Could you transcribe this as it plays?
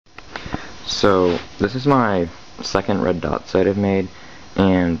So this is my second red dot sight I've made,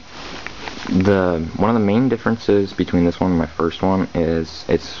 and one of the main differences between this one and my first one is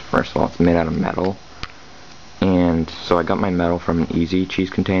first of all, it's made out of metal. And so I got my metal from an Easy cheese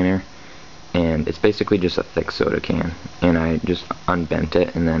container, and it's basically just a thick soda can, and I just unbent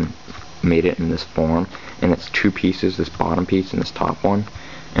it and then made it in this form, and it's two pieces, this bottom piece and this top one.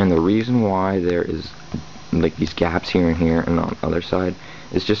 And the reason why there is like these gaps here and here and on the other side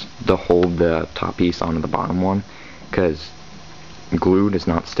is just to hold the top piece onto the bottom one, because glue does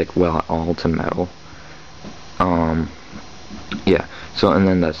not stick well at all to metal. Yeah, so and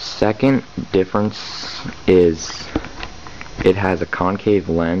then the second difference is it has a concave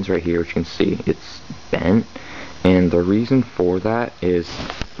lens right here, which you can see it's bent, and the reason for that is,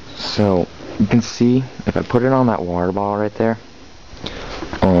 so you can see if I put it on that water bottle right there,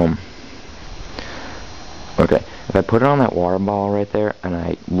 okay, if I put it on that water bottle right there and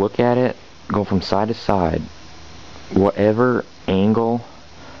I look at it, go from side to side, whatever angle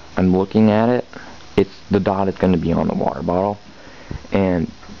I'm looking at it, the dot is going to be on the water bottle.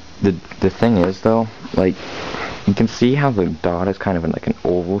 And the thing is though, like, you can see how the dot is kind of in like an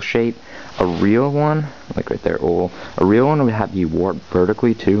oval shape. A real one, like right there, oval, a real one would have to be warped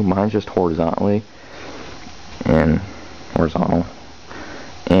vertically too. Mine's just horizontally and horizontal.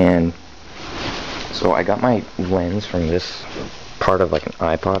 And so I got my lens from this part of like an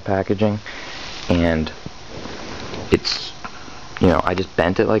iPod packaging, and it's, you know, I just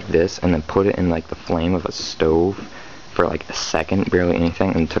bent it like this and then put it in like the flame of a stove for like a second, barely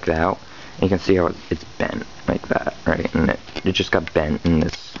anything, and took it out. And you can see how it's bent like that, right? And it just got bent in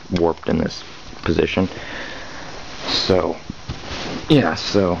this, warped in this position. So yeah,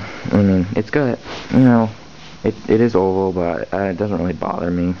 so I mean, it's got, you know, it is oval, but it doesn't really bother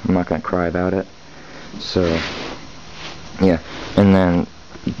me. I'm not gonna cry about it. So yeah, and then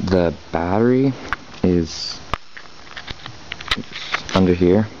the battery is under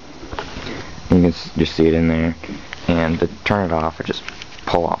here. You can just see it in there, and to turn it off, I just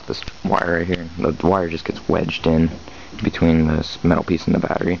pull off this wire right here. The wire just gets wedged in between this metal piece and the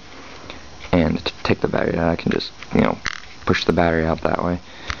battery, and to take the battery out, I can just, you know, push the battery out that way.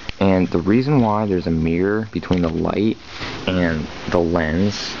 And the reason why there's a mirror between the light and the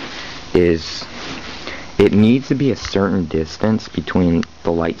lens is it needs to be a certain distance between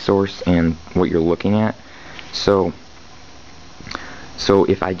the light source and what you're looking at. So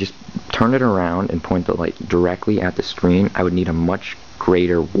if I just turn it around and point the light directly at the screen, I would need a much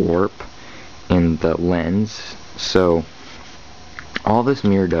greater warp in the lens. So all this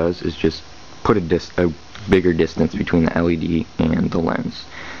mirror does is just put a bigger distance between the LED and the lens.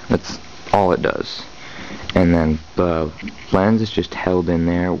 That's all it does. And then the lens is just held in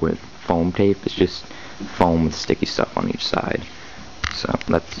there with foam tape. It's just foam with sticky stuff on each side. So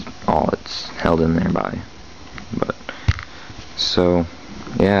that's all it's held in there by. But so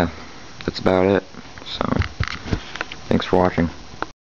yeah, that's about it. So thanks for watching.